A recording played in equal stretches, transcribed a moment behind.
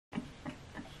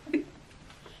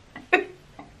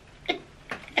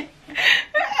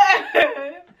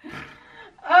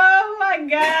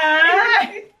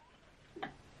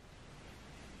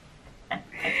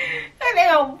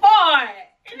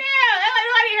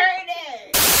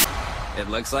It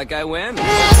looks like I win. Hey,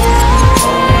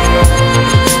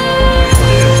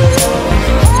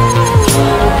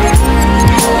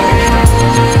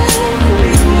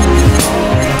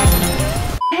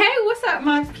 what's up,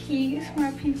 my peeps,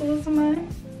 my peoples, my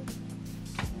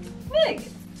niggas?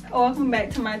 Welcome back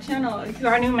to my channel. If you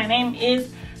are new, my name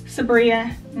is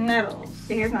Sabriyahnettles.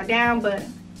 The hair's not down, but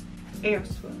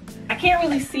air's full. I can't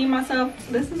really see myself.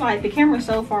 This is like the camera's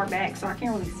so far back, so I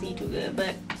can't really see too good,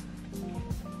 but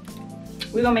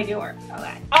we're gonna make it work.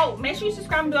 Alright. Oh, make sure you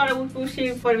subscribe and do all that woo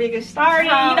shit before the video started.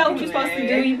 You know what you're supposed to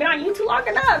do. You've been on YouTube long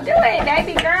enough. Do it,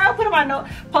 baby girl. Put on my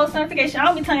post notification. I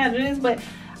don't be telling you how to do this, but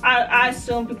I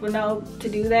assume people know to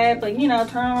do that. But you know,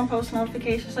 turn on post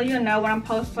notifications so you'll know when I'm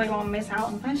posting, so you won't miss out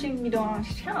on fun shit we be doing on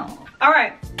this channel.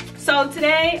 Alright, so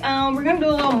today we're gonna do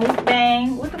a little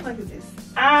mukbang. What the fuck is this?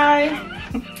 I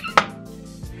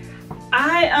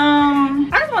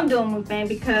just want to do a mukbang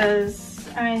because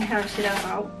I didn't have shit else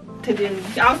out to do. I was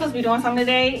supposed to be doing something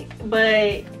today,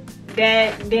 but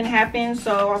that didn't happen,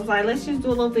 so I was like, let's just do a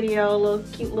little video, a little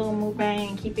cute little mukbang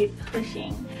and keep it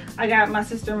pushing. I got my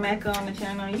sister Mecca on the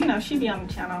channel. You know, she be on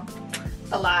the channel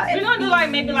a lot. We're gonna do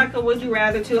like maybe like a would you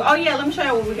rather too. Oh yeah, let me show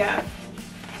you what we got.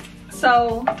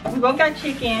 So we both got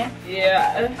chicken.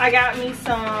 Yeah, I got me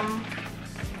some,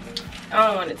 I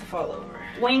don't want it to fall over.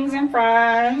 Wings and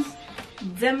fries.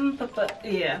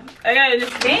 Yeah, I gotta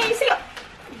just Dang, you see?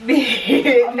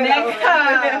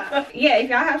 Mecca. Yeah,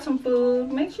 if y'all have some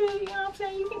food, make sure, you know what I'm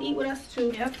saying, you can eat with us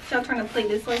too. Yep. Y'all turn the plate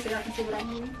this way so y'all can see what I'm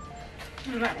doing.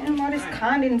 Damn, all this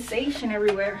condensation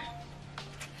everywhere.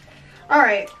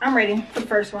 Alright, I'm ready for the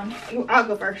first one. I'll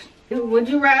go first. Would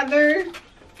you rather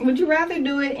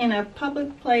do it in a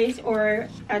public place or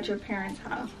at your parents'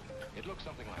 house?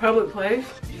 Public place.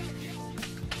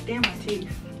 Damn, my teeth.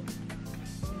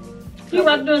 You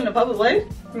rather do it in a public place?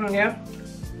 Yeah.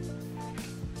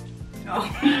 Oh,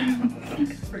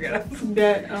 forget it.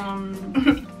 That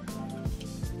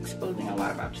exposing a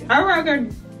lot about you. I'd rather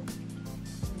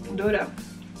do it at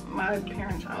my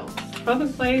parents' house.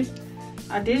 Public place,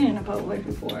 I did it in a public place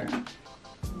before.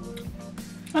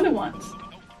 I did once.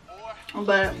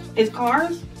 But is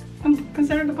cars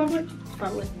considered a public?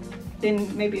 Probably. Then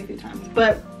maybe a few times.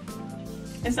 But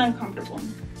it's uncomfortable.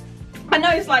 I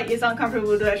know it's like it's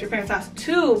uncomfortable to do it at your parents' house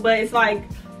too, but it's like,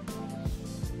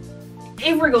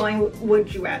 if we're going,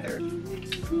 would you rather?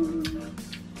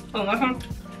 Oh, my phone?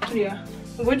 Yeah.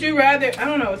 Would you rather, I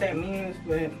don't know what that means,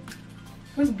 but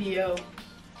what's BO?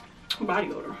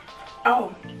 Body odor.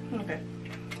 Oh, okay.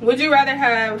 Would you rather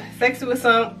have sex with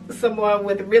someone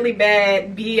with really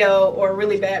bad BO or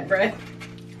really bad breath?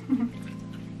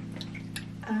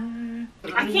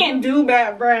 I can't do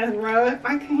bad breath, bro.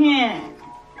 I can't.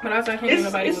 But also I can't do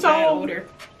nobody with so bad odor.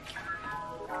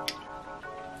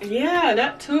 Yeah,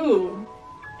 that too.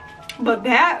 But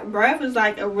that breath is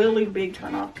like a really big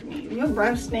turn off to me. Your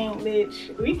breath stink,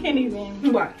 bitch. We can't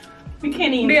even. What? We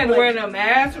can't even. We have to wear no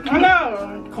mask. I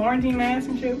know, quarantine mask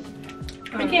and shit.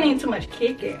 We can't even too much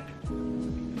kick it.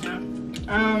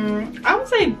 I would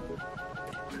say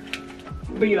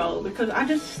BO because I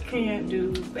just can't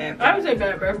do bad breath. I would say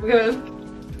bad breath because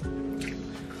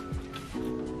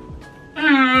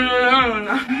I don't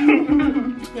know.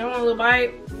 You want a little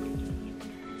bite?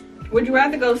 Would you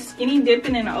rather go skinny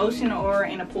dipping in the ocean or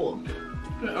in a pool?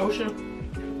 In the ocean.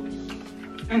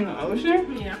 In the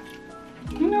ocean? Yeah.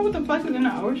 You know what the fuck is in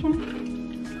the ocean?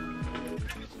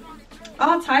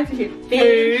 All types of shit.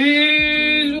 Fish.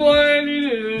 Is what it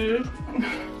is.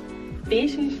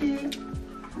 Fish and shit.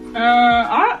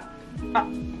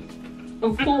 A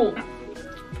pool.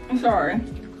 I'm sorry.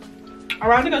 I'd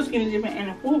rather go skinny dipping in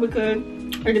a pool because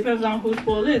it depends on whose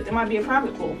pool it is. It might be a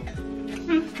private pool.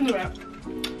 Yeah.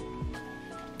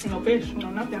 No fish,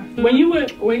 no nothing. When you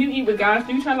eat with guys,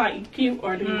 do you try to like eat cute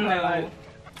or do you try like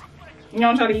you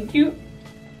don't try to eat cute?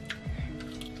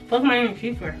 What's my name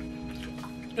cute for?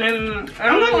 I'm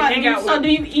not like so do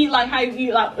you eat like how you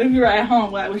eat like if you're at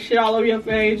home, like with shit all over your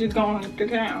face, just going to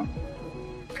town?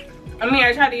 I mean,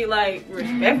 I try to eat like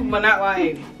respectful, but not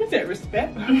like. You said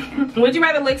respect. Would you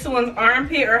rather lick someone's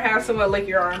armpit or have someone lick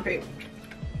your armpit?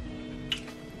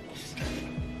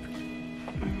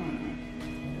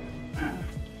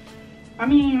 I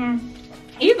mean,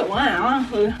 either one,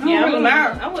 honestly. Yeah, really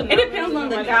matter. I wouldn't. It depends on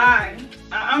the guy.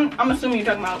 I'm assuming you're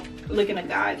talking about licking a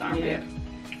guy's armpit. Yeah.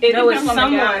 It no, it's depends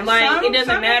on the guy. someone. Like it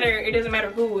doesn't matter. It doesn't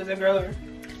matter who is a girl or.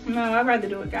 No, I'd rather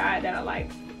do a guy that I like.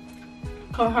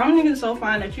 Cause how many niggas so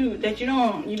fine that you want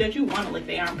to lick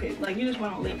their armpit, like you just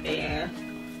want to lick their ass.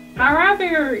 I'd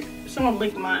rather someone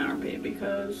lick my armpit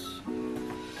because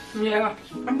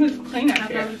I'm just clean that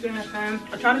shit.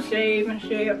 I try to shave and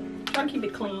shit. Try to keep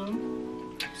it clean.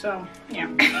 So yeah.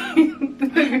 I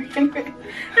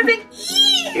think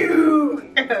ew.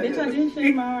 Bitch, I didn't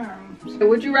shave my arms. So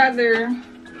would you rather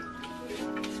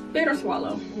spit or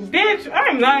swallow? Bitch,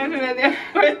 I'm not answering that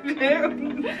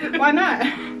question. Why not?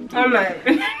 I'm not.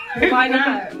 Why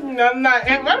not? I'm not.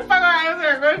 And what the fuck I answer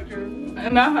that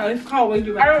question? No, it's called would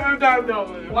you I rather. don't know.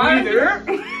 Why? Either.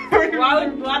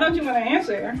 Why don't you want to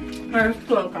answer? It's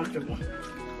too uncomfortable.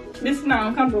 This is not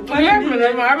uncomfortable. Yeah,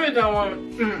 I really don't want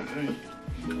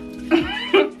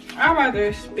I'd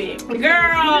rather spit.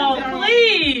 Girl,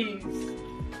 please.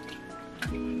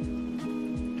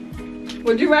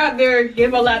 Would you rather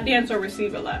give a lap dance or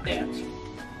receive a lap dance?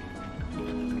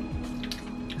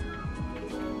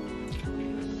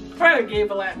 I'd rather give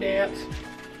a lap dance.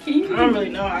 I don't really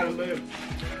know how to, but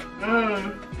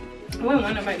I wouldn't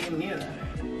want nobody to give me a lap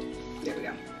dance. There we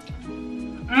go.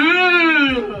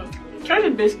 Try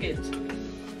the biscuits.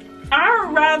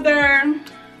 I'd rather,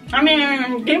 I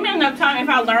mean, give me enough time if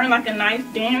I learn like a nice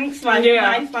dance, like a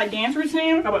nice like dance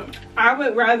routine. I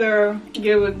would rather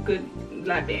give a good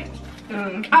lap dance.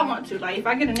 I want to, like, if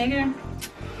I get a nigga,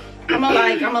 I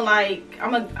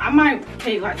might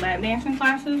take like lap dancing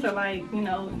classes or like, you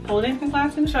know, pole dancing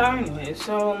classes. So anyway,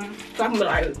 so I can be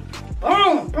like,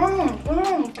 boom, boom,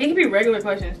 boom. It can be regular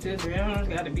questions too, so it don't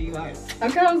gotta be like.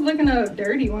 Okay, I was looking at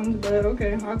dirty ones, but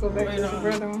okay, I'll go back to the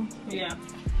brother one. Yeah.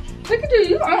 Look at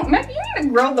you, maybe you need to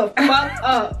grow the fuck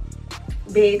up,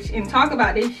 bitch, and talk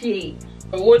about this shit.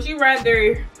 Would you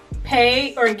rather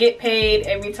pay or get paid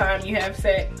every time you have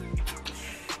sex?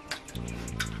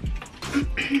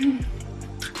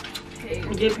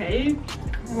 Get paid?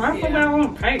 Why the fuck I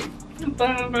want to pay? I'm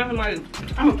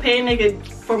gonna pay a nigga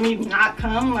for me to not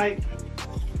come, like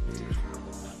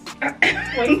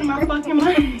wasting my fucking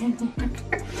money.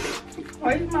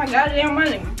 Wasting my goddamn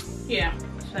money. Yeah,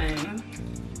 same.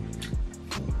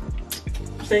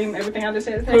 Same, everything I just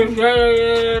said.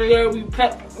 Yeah, we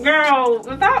girl,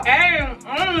 without adding,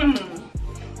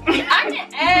 I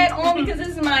can add on because this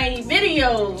is my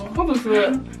video. What the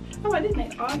fuck? Oh, I didn't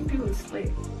make all you do is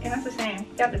slick. And that's a shame.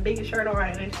 Got the biggest shirt on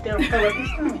and it still don't fill up his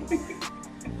stomach.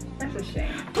 That's a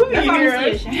shame. That's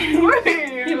honestly a shame.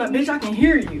 He's like, bitch, I can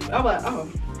hear you. I'm like, oh.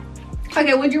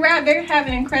 Okay, would you rather have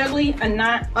an incredibly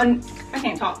I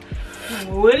can't talk.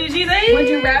 What did she say? Would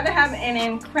you rather have an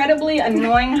incredibly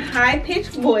annoying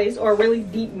high-pitched voice or a really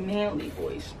deep manly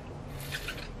voice?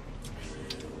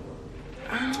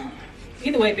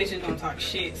 Either way, bitches gonna talk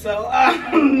shit. So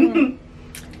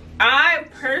I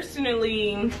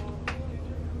personally,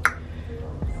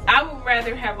 I would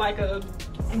rather have like a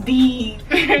deep,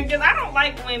 because I don't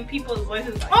like when people's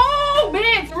voices like, oh,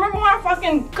 bitch, remember when I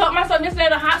fucking cut myself yesterday?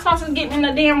 The hot sauce is getting in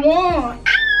the damn wound.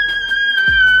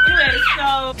 Anyway, so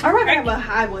I'd rather have a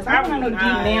high voice. I don't want no deep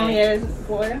manly ass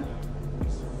boy.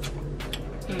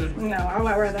 No, I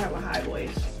would rather have a high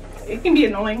voice. It can be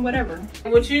annoying, whatever.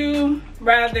 Would you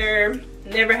rather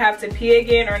never have to pee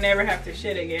again or never have to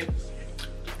shit again?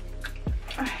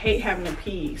 I hate having to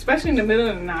pee, especially in the middle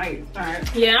of the night. All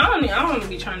right. Yeah, I don't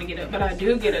be trying to get up, but I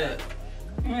do get up.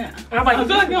 Yeah. I'm like, is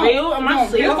this real? Am I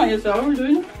sleeping? On yourself, do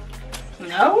you?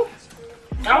 No.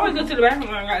 I always go to the bathroom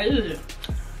when I gotta use it.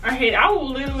 I will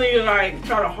literally like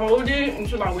try to hold it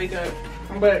until I wake up,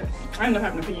 but I end up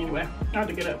having to pee anyway. I have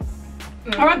to get up.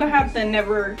 I'd rather have to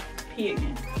never pee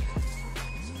again.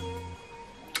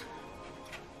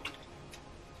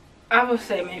 I would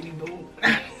say maybe boo.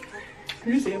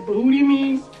 You said booty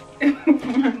me?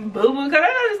 Boo-boo, cause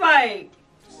I was like,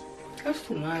 that's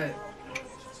too much.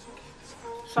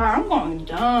 Sorry, I'm going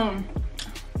dumb.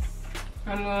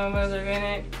 I'm going weather in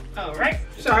it. All right.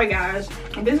 Sorry guys.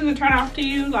 If this is a turn off to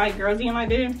you, like girls eating like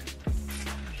this,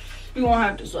 you won't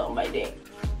have to suck my dick.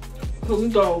 So we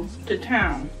go to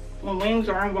town when wings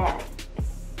are involved.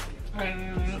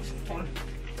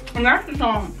 And that's the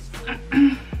song.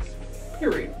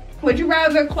 Period. Would you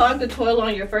rather clog the toilet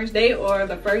on your first date or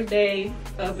the first day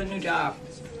of a new job?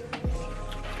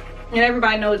 And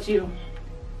everybody knows you.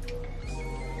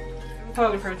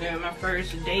 Probably first day of my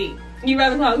first date. You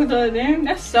rather clog the toilet then?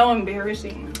 That's so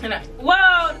embarrassing. And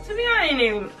well, to be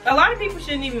honest, a lot of people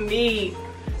shouldn't even be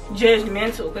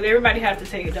judgmental because everybody have to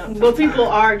take a dump. Well, people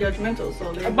are judgmental,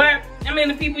 so they're. But I mean,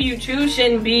 the people you choose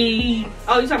shouldn't be.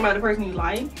 Oh, you talking about the person you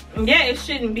like? Yeah, it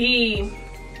shouldn't be.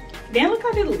 Damn, look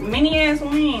at this mini ass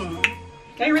wing.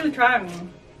 They really tried me.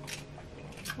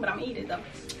 But I'm eating it though.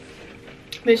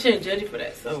 They shouldn't judge you for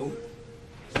that. So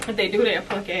if they do that,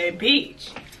 fuck ass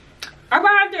bitch. I'd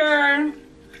rather,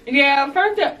 yeah,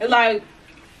 first like,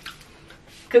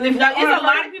 cause if like, it's a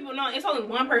lot of people know, it's only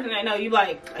one person that know. You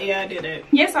like, yeah, I did that.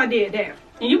 Yes, I did that.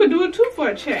 And you could do it too for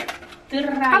a check.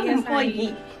 I'm an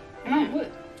employee. And I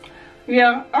would.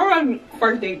 Yeah, I run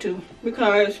first date too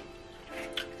because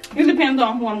it depends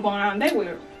on who I'm going on a date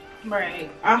with. Right.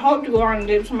 I hope to go on a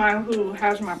date with somebody who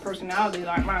has my personality,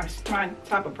 like my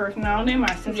type of personality,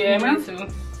 my sense of humor. Me too.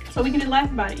 So we can just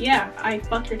laugh about it. Yeah, I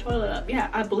fucked your toilet up. Yeah,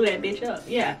 I blew that bitch up.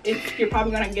 Yeah, you're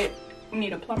probably gonna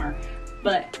need a plumber,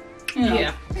 but you know.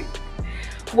 Yeah.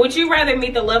 Would you rather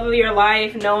meet the love of your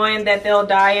life knowing that they'll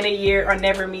die in a year, or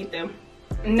never meet them?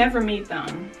 Never meet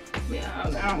them. Yeah,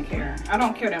 I don't care. I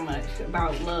don't care that much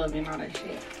about love and all that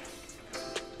shit.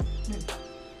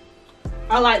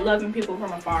 I like loving people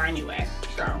from afar anyway,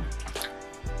 so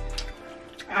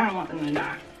I don't want them to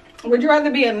die. Would you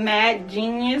rather be a mad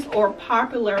genius or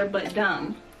popular but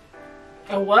dumb?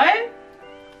 A what?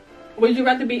 Would you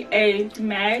rather be a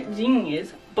mad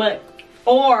genius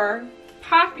or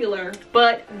popular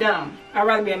but dumb? I'd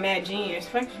rather be a mad genius.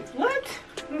 What?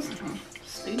 That's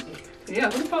stupid.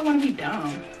 Yeah, who the fuck want to be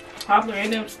dumb? Popular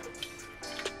and dumb.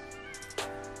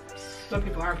 Some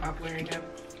people are popular and dumb.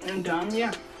 And dumb,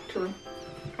 yeah, true.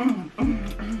 Oh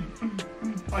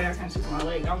yeah, I can't see my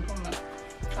leg. I was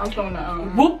doing the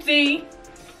whoopsie.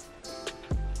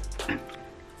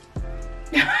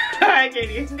 I can't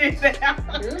even do that.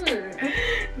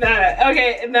 Nah,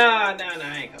 okay, no, I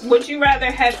ain't gonna. Would you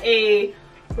rather have a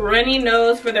runny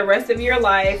nose for the rest of your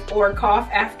life or cough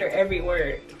after every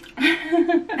word?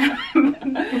 I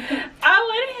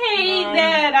would hate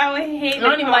that. I would hate. I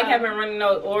don't even like having a runny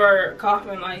nose or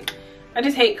coughing. Like, I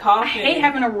just hate coughing. I hate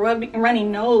having a runny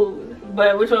nose.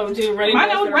 But which one would you? Runny my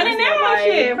nose nose running now,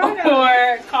 shit.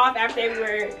 Or cough after every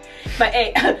word. But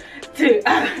hey, two.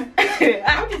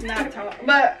 I'm just not talking.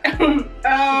 But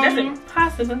that's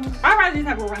impossible. I'd rather just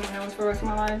have a runny nose for the rest of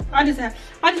my life. I just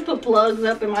put plugs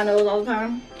up in my nose all the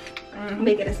time.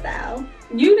 Make it a style.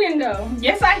 You didn't go.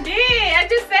 Yes, I did. I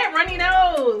just said runny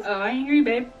nose. Oh, I didn't hear you,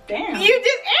 babe. Damn. You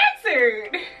just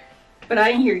answered. But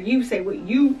I didn't hear you say what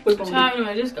you was gonna do.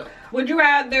 Just go. Would you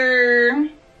rather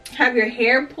have your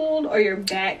hair pulled or your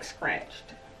back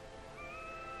scratched?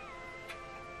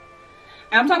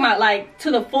 I'm talking about like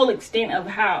to the full extent of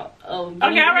how. Okay,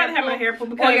 I'd rather have my hair pulled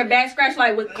because or your back scratched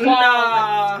like with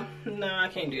claws. No, I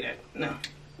can't do that. No.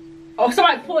 Oh,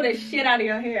 somebody pull that shit out of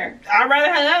your hair. I'd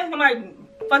rather have that. I'm like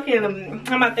fucking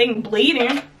have my thing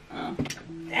bleeding. Oh.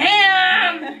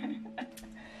 Damn.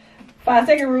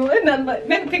 5-second rule. It's nothing but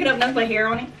pick it up, nothing but hair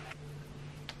on it.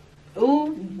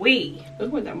 Ooh wee.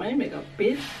 Look what that money make a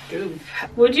bitch do.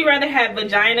 Would you rather have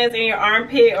vaginas in your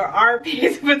armpit or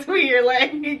armpits between your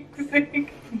legs?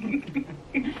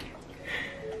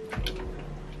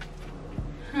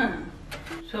 Huh.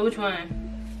 So which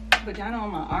one? Vagina on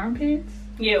my armpits?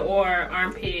 Yeah, or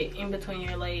armpit in between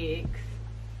your legs.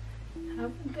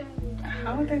 How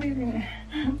would that even?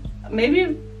 Maybe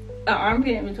an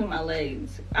armpit in between my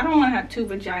legs. I don't want to have two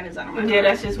vaginas on my Yeah,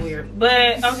 that's just weird.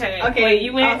 But okay. Okay, wait,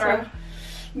 you went.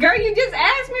 Girl, you just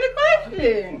asked me the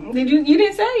question. You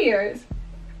didn't say yours.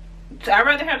 I'd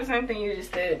rather have the same thing you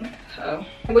just said. Oh.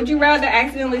 Would you rather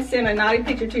accidentally send a naughty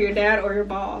picture to your dad or your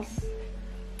boss?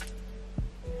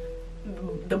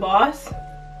 The boss?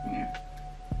 Yeah.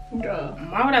 Duh.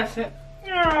 Why would I send?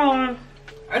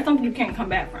 That's something you can't come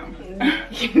back from.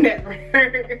 You never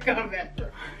come back from.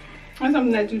 That's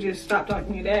something that you just stop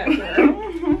talking to your dad for.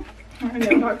 I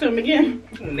never talk to him again.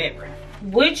 Never.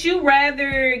 Would you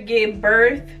rather give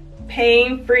birth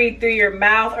pain-free through your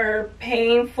mouth or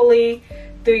painfully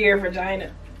through your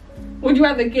vagina? Would you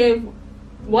rather give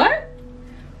what?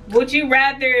 Would you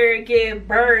rather give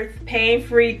birth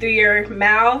pain-free through your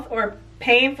mouth or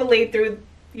painfully through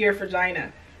your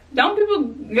vagina? Don't people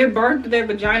give birth to their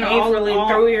vagina painfully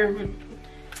through your?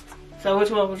 So which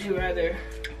one would you rather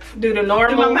do? The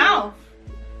normal? Through my mouth.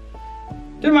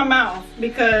 Through my mouth,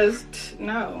 because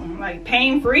no, like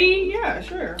pain-free. Yeah,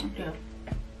 sure. Yeah,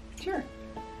 sure.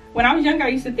 When I was younger, I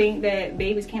used to think that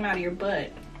babies came out of your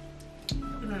butt.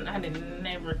 I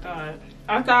never thought.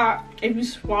 I thought if you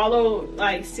swallow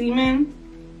like semen,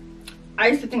 I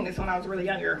used to think this when I was really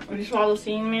younger. When you swallow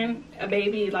semen, a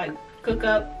baby like cook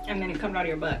up and then it comes out of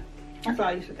your butt. That's what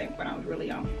I used to think when I was really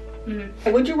young.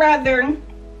 Mm-hmm. Would you rather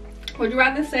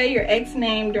say your ex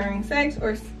name during sex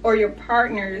or your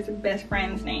partner's best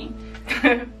friend's name?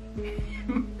 I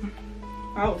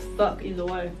was stuck either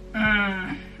way.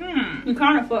 You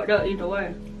kind of fucked up either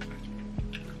way.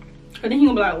 But then he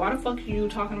gonna be like, why the fuck are you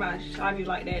talking about Shawty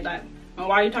like that? Like,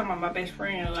 why are you talking about my best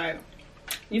friend? Like,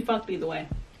 you fucked either way.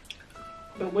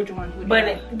 But which one would you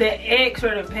But the ex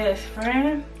or the best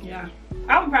friend? Yeah.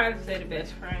 I would probably say the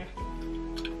best friend.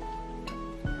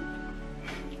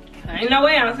 Ain't no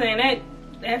way I'm saying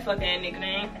that fucking nigga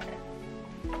name.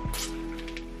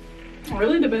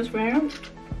 Really, the best friend?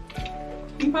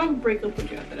 He probably break up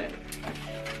with you after that.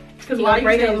 Because why you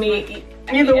break up me?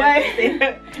 Either way.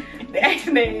 The ex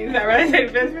name. I'd rather say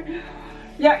the best friend.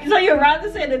 Yeah, so you'd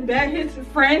rather say the best, his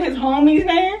friend, his homie's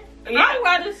name? Yeah. I'd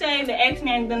rather say the ex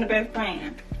name than the best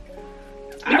friend.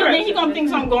 Because then he gonna think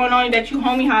something going on that you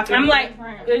homie hopping. I'm like,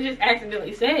 it just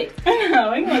accidentally said.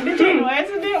 No, he gonna do it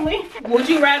accidentally. Would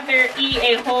you rather eat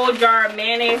a whole jar of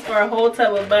mayonnaise or a whole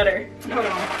tub of butter? Hold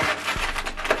on.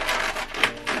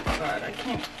 Oh God,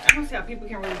 I don't see how people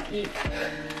can really eat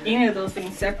any of those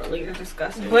things separately. They're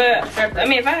disgusting. But I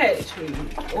mean, if I had to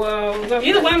choose, well,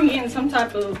 either way, I'm getting some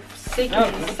type of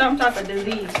sickness, some type of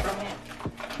disease from it.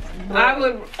 I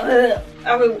would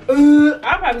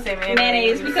I'll probably say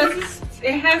mayonnaise because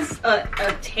it has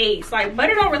a taste. Like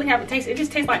butter don't really have a taste. It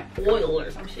just tastes like oil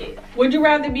or some shit. Would you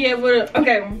rather be able to?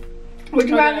 Okay. Would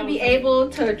you rather be able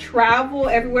to travel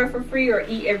everywhere for free or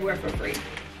eat everywhere for free?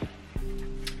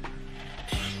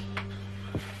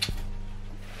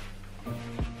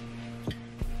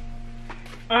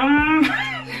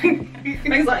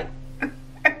 It's like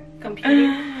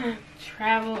computer.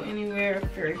 Travel anywhere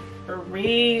for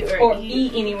free or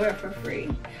eat anywhere for free.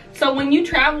 So when you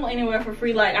travel anywhere for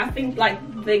free, like I think like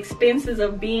the expenses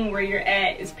of being where you're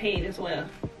at is paid as well.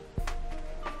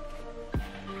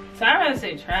 So I'd rather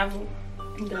say travel.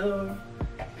 Duh.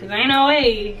 Cause ain't no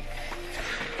way.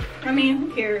 I mean,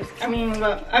 who cares? I mean,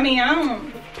 look, I mean,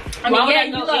 yeah,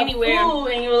 you love anywhere food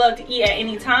and you love to eat at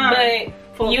any time.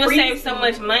 But you would save so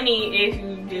much money if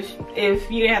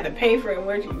you didn't have to pay for it.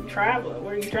 Where you travel?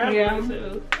 Where you travel? Yeah.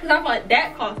 So. Cause I feel like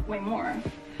that costs way more.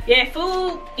 Yeah,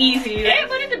 food easy. Yeah,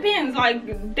 but it depends. Like,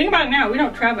 think about it now. We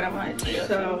don't travel that much,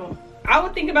 so I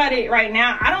would think about it right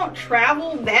now. I don't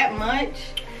travel that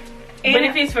much. But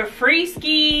if it's for free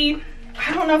ski,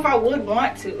 I don't know if I would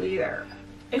want to either.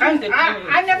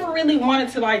 I never really wanted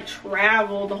to like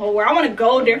travel the whole world. I want to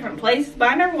go different places, but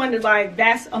I never wanted like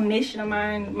that's a mission of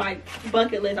mine, my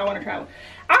bucket list. I want to travel.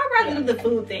 I'd rather do the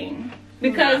food thing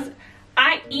because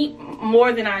I eat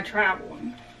more than I travel.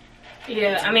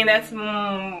 Yeah, I mean that's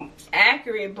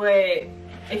accurate, but if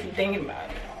you're thinking about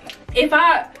it,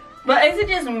 but is it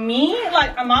just me?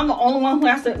 Like, am I the only one who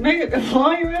has to make it the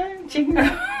volume right? Chicken.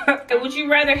 Would you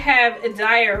rather have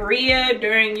diarrhea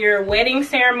during your wedding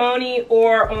ceremony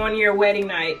or on your wedding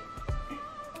night?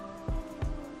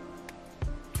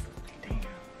 Damn.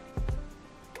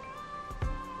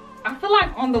 I feel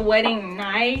like on the wedding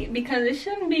night because it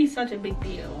shouldn't be such a big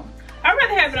deal. I'd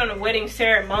rather have it on the wedding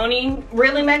ceremony.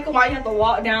 Really, Mecca? Why you have to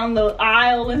walk down the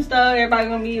aisle and stuff? Everybody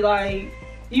gonna be like,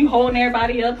 you holding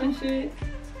everybody up and shit?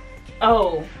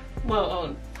 Oh,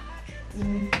 well,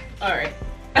 all right.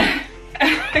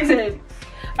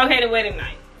 Okay, the wedding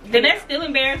night. Then that's still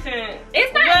embarrassing.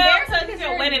 It's not embarrassing because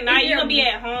your wedding night, you're gonna be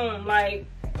at home, like.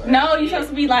 No, you're supposed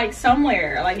to be like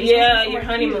somewhere, like your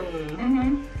honeymoon.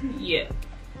 Mm-hmm. Yeah.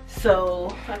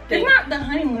 So I think it's not the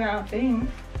honeymoon, I don't think.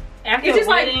 After it's just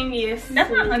wedding, like, yes.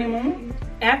 That's not honeymoon.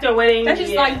 After a wedding, that's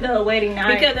just like the wedding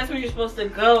night. Because that's where you're supposed to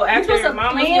go. After your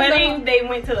mama's wedding, they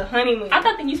went to the honeymoon. I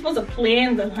thought that you're supposed to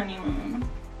plan the honeymoon.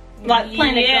 Like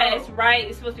plan it. Yeah, it's right.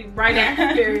 It's supposed to be right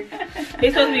after.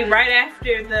 It's supposed to be right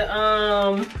after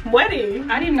the wedding.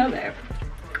 I didn't know that.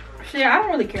 Shit, I don't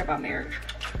really care about marriage.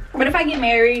 But if I get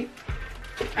married,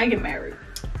 I get married.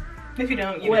 If you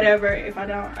don't, whatever. If I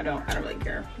don't, I don't really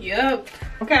care. Yep.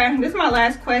 Okay, this is my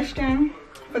last question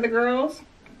for the girls.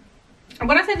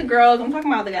 When I say the girls, I'm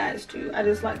talking about the guys too. I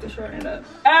just like to shorten it up.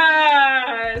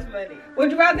 That's funny.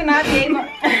 Would you rather not be able?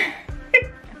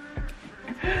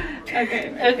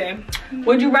 Okay.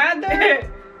 Would you rather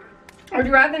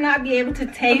not be able to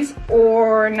taste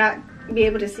or not be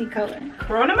able to see color?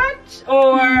 Corona much?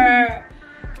 Or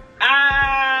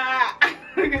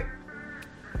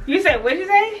you said, what'd you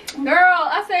say? Girl,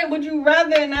 I said, would you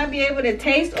rather not be able to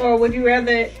taste or would you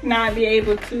rather not be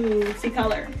able to see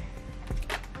color?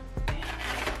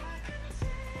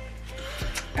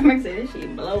 I'm gonna say this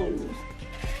shit blows.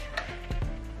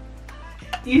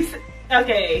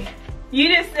 Okay. You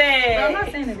just said. No, I'm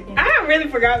not saying it again. I really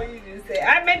forgot what you just said.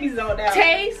 I maybe zoned out.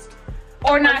 Taste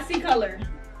or not see color?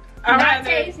 Not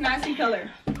taste, not see color.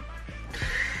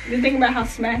 Just think about how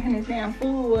smacking this damn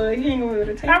food was. You ain't gonna be able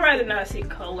to taste. I'd rather not see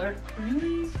color.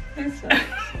 Really? That sucks.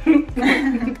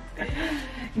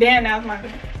 Damn, that was my.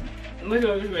 Which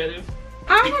one would you rather?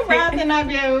 I would rather not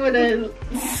be able to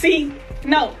see.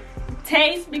 No,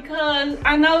 taste, because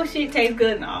I know shit tastes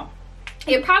good and all.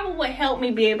 It probably would help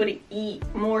me be able to eat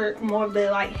more of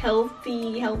the like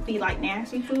healthy like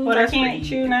nasty food. Well, I can't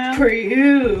chew now. For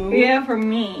you. Yeah, for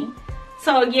me.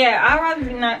 So yeah, I'd rather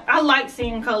be not. I like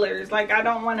seeing colors. Like I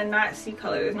don't want to not see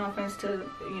colors. No offense to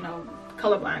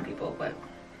colorblind people, but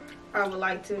I would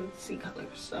like to see colors.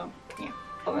 So yeah.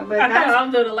 But I thought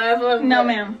I'm doing the last one. No,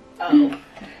 ma'am. Oh.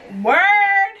 Word.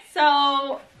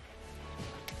 So,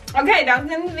 okay, that was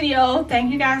the end of the video.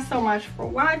 Thank you guys so much for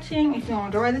watching. If you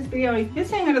enjoyed this video, if you're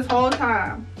sitting here this whole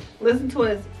time, listen to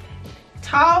us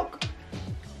talk,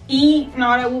 eat, and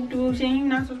all that whoop-de-whoop shit, you're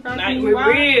not subscribed to me.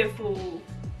 We're real food.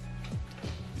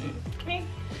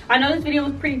 I know this video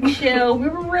was pretty chill. We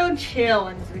were real chill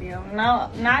in this video.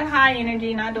 Not high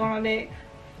energy, not doing all that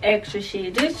extra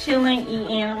shit. Just chilling,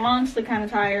 eating. I'm honestly kind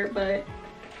of tired, but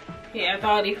yeah, I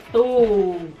thought it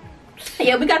food.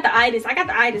 Yeah, we got the itis. I got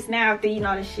the itis now after eating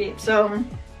all this shit. So,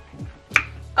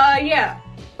 yeah.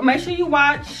 Make sure you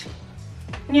watch,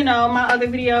 you know, my other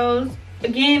videos.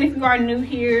 Again, if you are new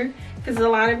here, because a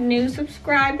lot of new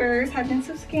subscribers have been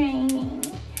subscribing.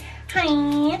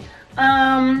 Hi.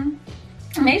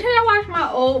 Make sure y'all watch my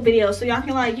old videos so y'all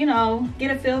can, like, you know,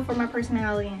 get a feel for my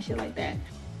personality and shit like that.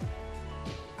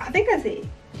 I think that's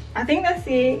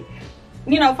it.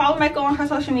 You know, follow Mecca on her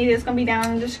social media. It's gonna be down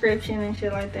in the description and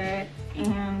shit like that.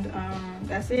 And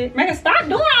that's it. Mecca, stop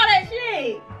doing all that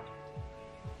shit.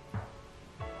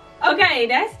 Okay,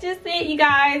 that's just it, you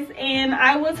guys. And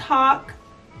I will talk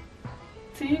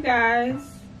to you guys.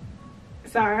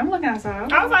 Sorry, I'm looking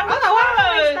outside. I was like, why am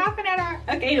I stopping at our...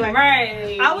 Okay, anyway.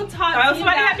 Right. I will talk to you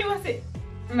guys. Somebody with it.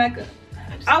 Mecca.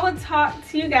 I will talk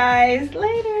to you guys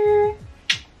later.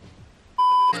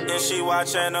 And she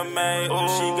watch anime.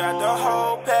 She got the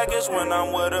whole package. When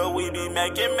I'm with her, we be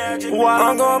making magic. While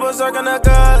I'm going berserk in the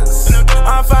guts,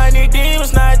 I'm fighting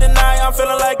demons night to night. I'm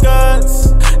feeling like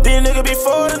guts. These niggas be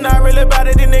fooling, not really about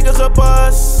it. These niggas a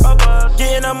bust.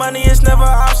 Getting the money is never an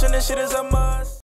option. This shit is a must.